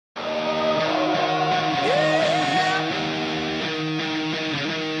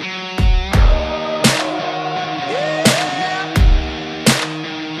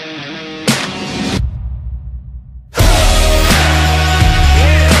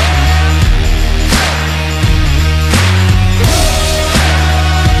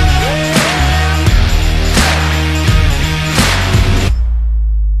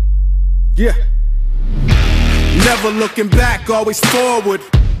Never looking back, always forward.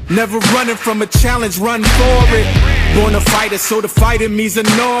 Never running from a challenge, run for it. Born a fighter, so the fight in me's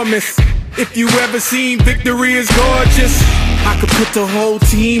enormous. If you ever seen victory is gorgeous, I could put the whole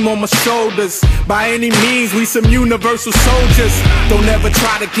team on my shoulders. By any means, we some universal soldiers. Don't ever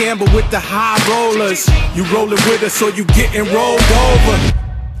try to gamble with the high rollers. You rolling with us, so you getting rolled over.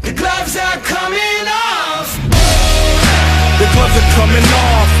 The gloves are coming off. The gloves are coming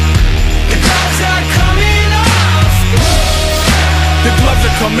off. The gloves are coming off. The gloves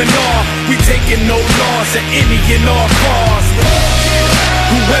are coming off. We taking no loss at any and all costs.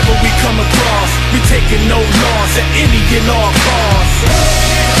 Whoever we come across, we taking no loss at any and all costs.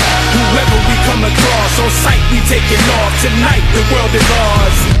 Whoever we come across, on sight we taking off. Tonight the world is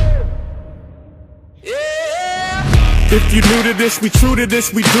ours. If you new to this, we true to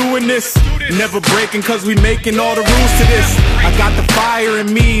this, we doing this. Never breaking cause we making all the rules to this. I got the fire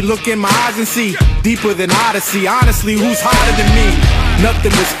in me, look in my eyes and see. Deeper than Odyssey, honestly, who's hotter than me?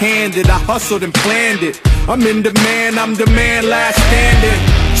 Nothing was handed, I hustled and planned it. I'm in demand, I'm the man last standing.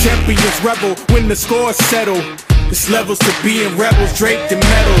 Champions rebel, when the scores settle. It's levels to being rebels, draped in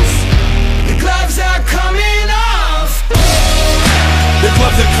medals. The gloves are coming off. The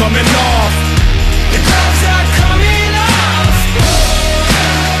gloves are coming off. The gloves are coming off.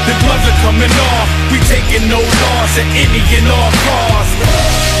 The gloves are coming off. We taking no loss at any and all costs.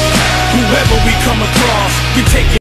 Whoever we come across, we taking